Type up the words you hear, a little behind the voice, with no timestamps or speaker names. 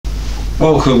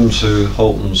Welcome to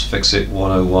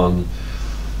Holtonsfixit101.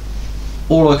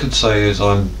 All I could say is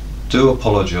I do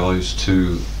apologise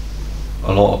to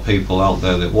a lot of people out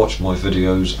there that watch my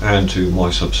videos and to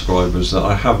my subscribers that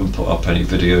I haven't put up any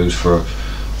videos for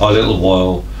a little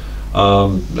while.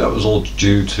 That was all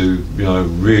due to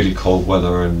really cold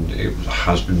weather, and it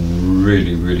has been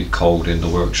really cold in the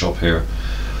workshop here.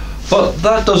 But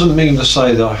that doesn't mean to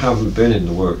say that I haven't been in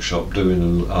the workshop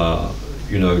doing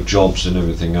jobs and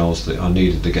everything else that I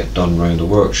needed to get done around the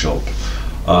workshop,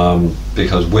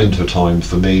 because winter time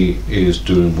for me is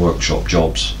doing workshop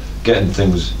jobs, getting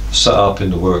things set up in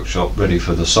the workshop ready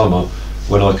for the summer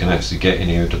when I can actually get in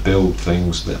here to build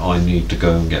things that I need to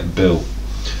go and get built.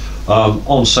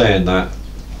 On saying that,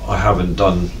 I haven't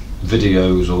done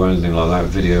videos or anything like that,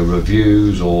 video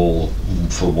reviews, or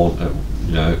for want of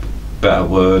better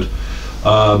word,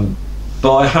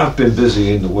 but I have been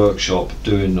busy in the workshop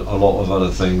doing a lot of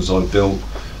other things. I built,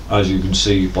 as you can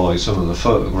see by some of the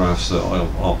photographs that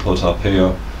I'll put up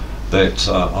here, that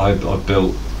I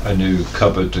built a new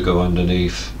cupboard to go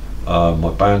underneath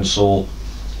my bandsaw.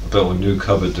 I built a new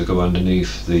cupboard to go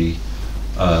underneath the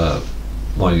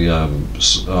my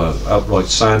upright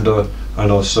sander,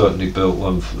 and I've certainly built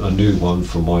a new one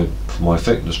for my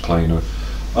thickness planer,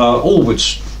 all with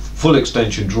full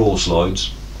extension drawer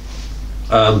slides.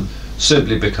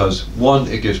 Simply because, one,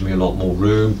 it gives me a lot more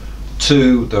room,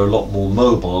 two, they're a lot more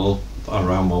mobile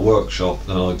around my workshop,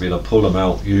 then I'll be able to pull them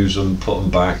out, use them, put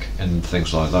them back, and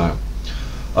things like that.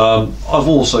 I've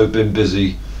also been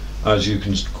busy, as you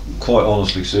can quite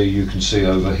honestly see. You can see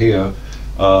over here,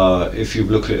 if you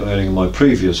look at any of my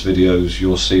previous videos,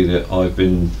 you'll see that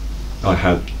I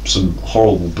had some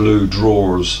horrible blue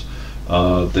drawers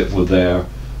that were there.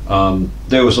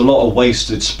 There was a lot of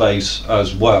wasted space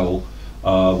as well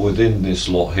within this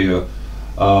lot here,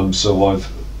 so I've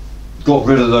got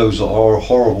rid of those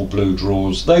horrible blue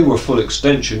drawers. They were full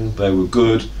extension, they were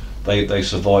good, they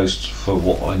sufficed for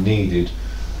what I needed,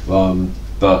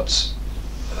 but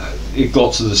it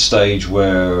got to the stage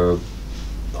where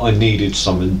I needed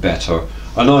something better,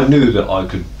 and I knew that I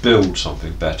could build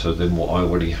something better than what I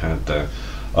already had there.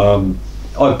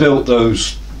 I built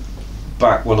those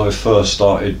back when I first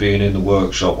started being in the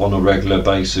workshop on a regular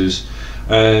basis,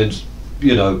 and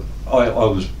I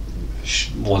wasn't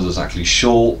exactly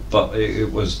short, but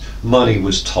it was, money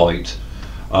was tight,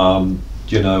 and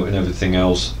everything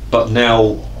else. But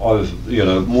now I've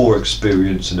more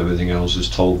experience and everything else has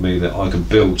told me that I can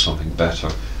build something better,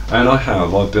 and I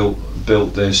have. I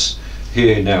built this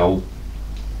here now.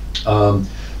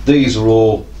 These are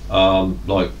all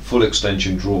like full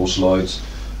extension drawer slides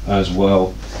as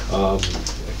well.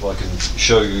 If I can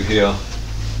show you here,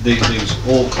 these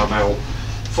all come out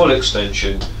full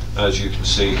extension, as you can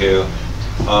see here,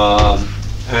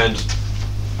 and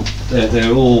they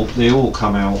all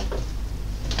come out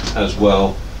as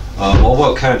well.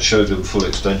 I can't show them full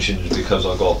extensions because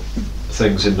I've got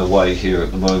things in the way here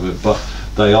at the moment, but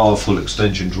they are full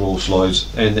extension drawer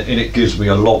slides, and it gives me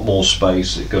a lot more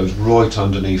space. It goes right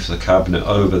underneath the cabinet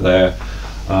over there,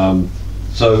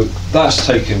 so that's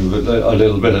taken a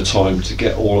little bit of time to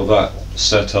get all of that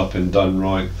set up and done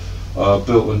right.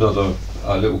 Built another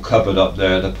little cupboard up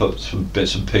there to put some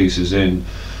bits and pieces in,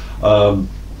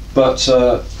 but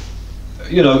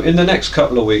in the next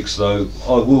couple of weeks though,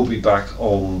 I will be back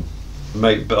on.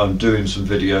 I'm doing some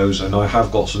videos, and I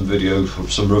have got some videos,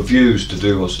 some reviews to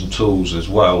do of some tools as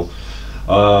well.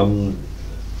 I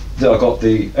got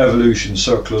the Evolution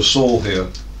circular saw here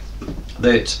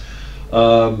that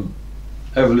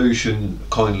Evolution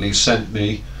kindly sent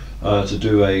me to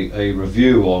do a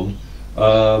review on.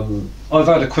 I've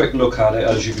had a quick look at it.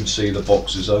 As you can see, the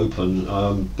box is open,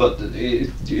 but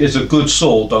it's a good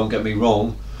saw, don't get me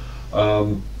wrong.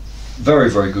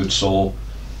 Very good saw,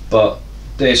 but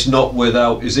it's not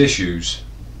without its issues,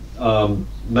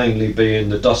 mainly being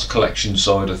the dust collection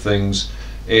side of things.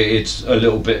 It's a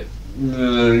little bit,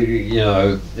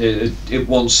 it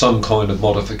wants some kind of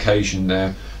modification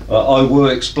there. I will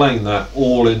explain that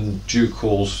all in due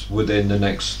course within the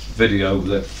next video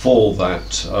for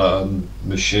that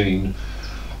machine.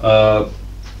 I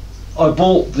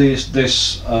bought this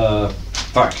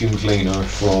vacuum cleaner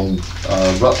from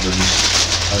Rutlands.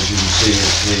 As you can see,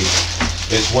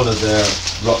 it's one of their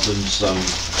Rutlands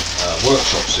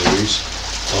workshop series.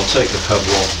 I'll take the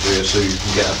cover off of here so you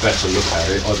can get a better look at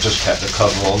it. I've just kept the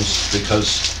cover on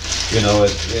because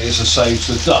it's a save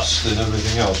to dust and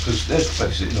everything else, because let's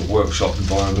face it, in a workshop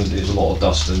environment there's a lot of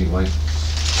dust anyway.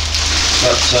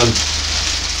 But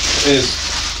this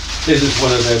is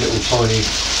one of their little tiny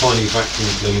vacuum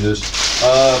cleaners.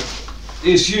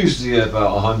 it's usually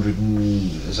about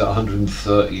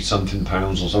 130 something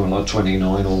pounds or something like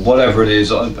 29 or whatever it is.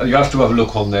 You have to have a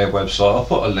look on their website. I'll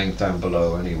put a link down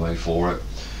below anyway for it.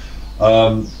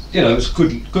 You know, it's a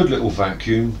good little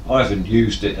vacuum. I haven't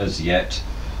used it as yet,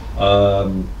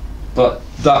 but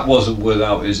that wasn't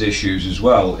without its issues as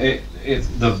well.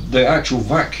 The actual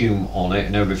vacuum on it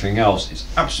and everything else is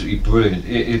absolutely brilliant.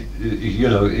 You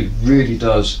know, it really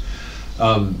does.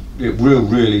 It will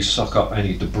really suck up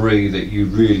any debris that you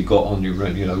really got on your,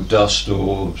 you know, dust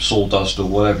or sawdust or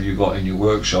whatever you got in your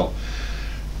workshop.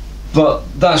 But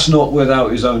that's not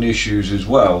without its own issues as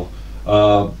well.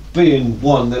 Being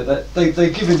one that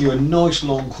they've given you a nice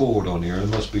long cord on here. It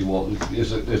must be what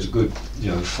is a good,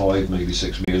 you know, 5 maybe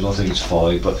 6 meters. I think it's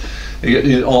 5, but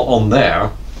on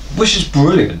there, which is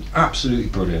brilliant, absolutely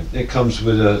brilliant. It comes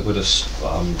with a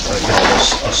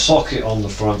socket on the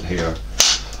front here.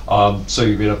 So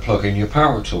you'll be able to plug in your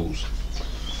power tools.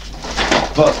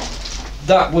 But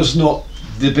that was not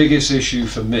the biggest issue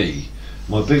for me.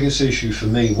 My biggest issue for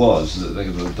me was that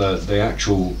the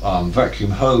actual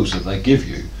vacuum hose that they give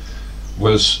you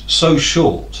was so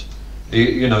short.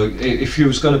 You know, if you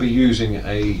was going to be using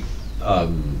a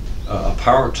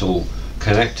power tool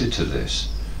connected to this,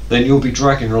 then you'll be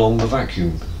dragging along the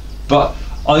vacuum. But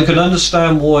I can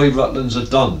understand why Rutlands have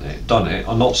done it.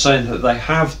 I'm not saying that they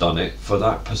have done it for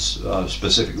that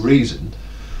specific reason,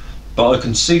 but I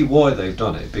can see why they've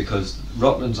done it, because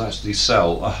Rutlands actually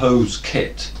sell a hose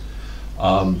kit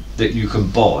that you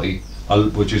can buy,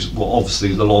 which is, well,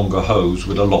 obviously the longer hose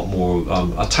with a lot more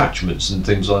attachments and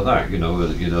things like that. You know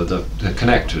the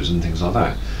connectors and things like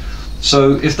that.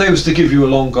 So if they was to give you a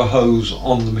longer hose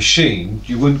on the machine,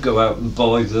 you wouldn't go out and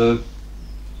buy the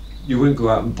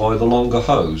longer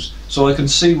hose. So I can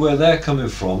see where they're coming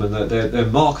from, and their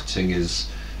marketing is,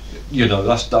 you know,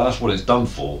 that's what it's done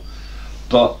for.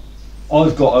 But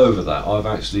I've got over that. I've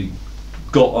actually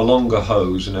got a longer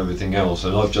hose and everything else,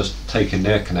 and I've just taken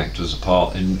their connectors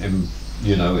apart and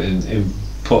you know,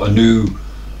 put a new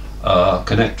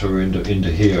connector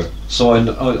into here. So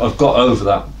I've got over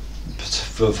that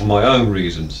for my own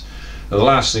reasons. The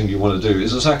last thing you want to do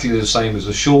is exactly the same as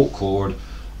a short cord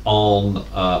on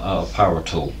a power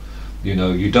tool. You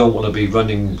know, you don't want to be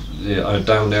running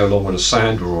down there along with a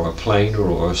sander or a planer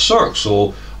or a circ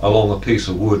saw along a piece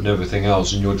of wood and everything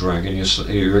else, and you're dragging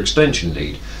your extension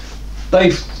lead.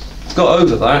 They've got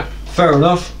over that, fair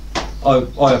enough.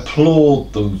 I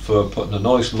applaud them for putting a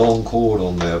nice long cord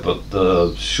on there, but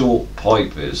the short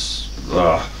pipe is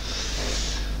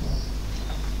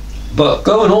But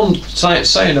going on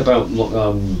saying about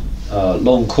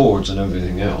long cords and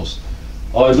everything else,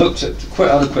 I had a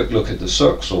quick look at the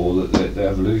circ saw that the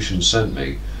Evolution sent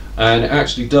me, and it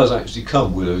actually does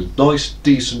come with a nice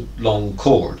decent long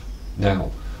cord.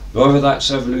 Now, whether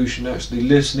that's Evolution actually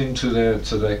listening to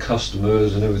their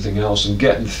customers and everything else and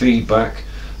getting feedback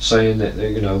saying that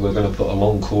you know, we're going to put a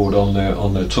long cord on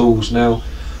their tools now.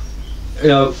 You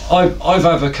know, I've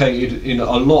advocated in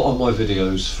a lot of my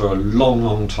videos for a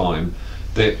long time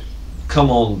that,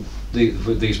 come on,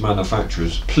 with these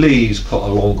manufacturers, please put a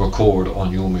longer cord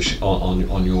on your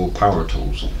on your power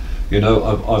tools. You know,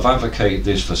 I've advocated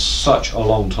this for such a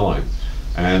long time,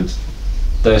 and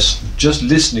they're just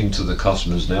listening to the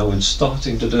customers now and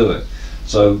starting to do it.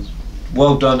 So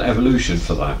well done Evolution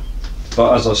for that.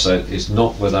 But as I said, it's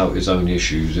not without its own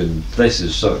issues, and this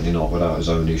is certainly not without its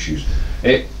own issues.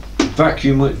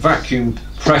 Vacuum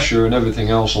pressure and everything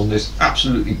else on this,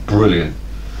 absolutely brilliant.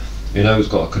 You know, it's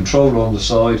got a controller on the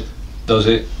side, does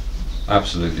it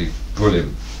absolutely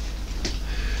brilliant.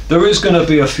 There is going to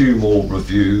be a few more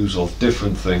reviews of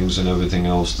different things and everything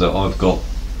else that I've got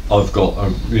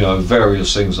you know,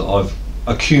 various things that I've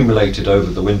accumulated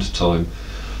over the winter time,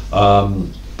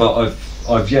 but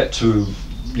I've yet to,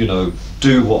 you know,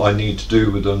 do what I need to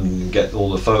do with them and get all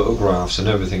the photographs and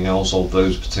everything else of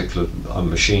those particular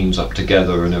machines up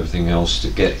together and everything else to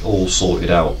get all sorted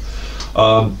out.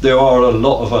 There are a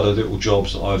lot of other little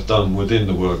jobs that I've done within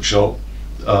the workshop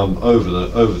over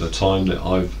the time that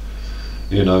I've,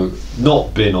 you know,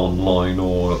 not been online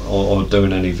or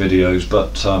doing any videos,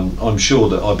 but I'm sure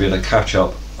that I'll be able to catch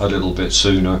up a little bit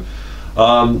sooner.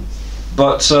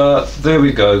 But there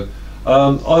we go.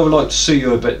 I would like to see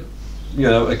you a bit, you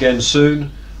know, again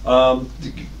soon.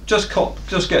 Just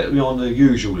get me on the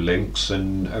usual links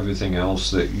and everything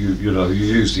else that you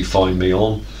usually find me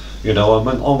on. You know, I'm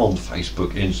on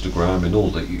Facebook, Instagram, and all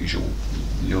the usual,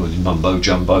 you know, mumbo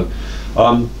jumbo.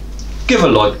 Give a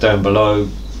like down below.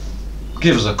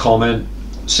 Give us a comment.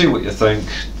 See what you think.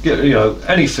 You know,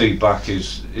 any feedback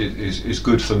is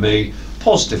good for me.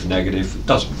 Positive, negative, it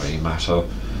doesn't really matter.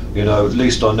 You know, at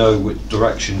least I know which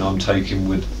direction I'm taking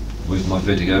with with my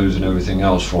videos and everything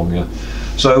else from you.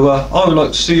 So I would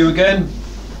like to see you again.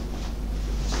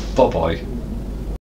 Bye bye.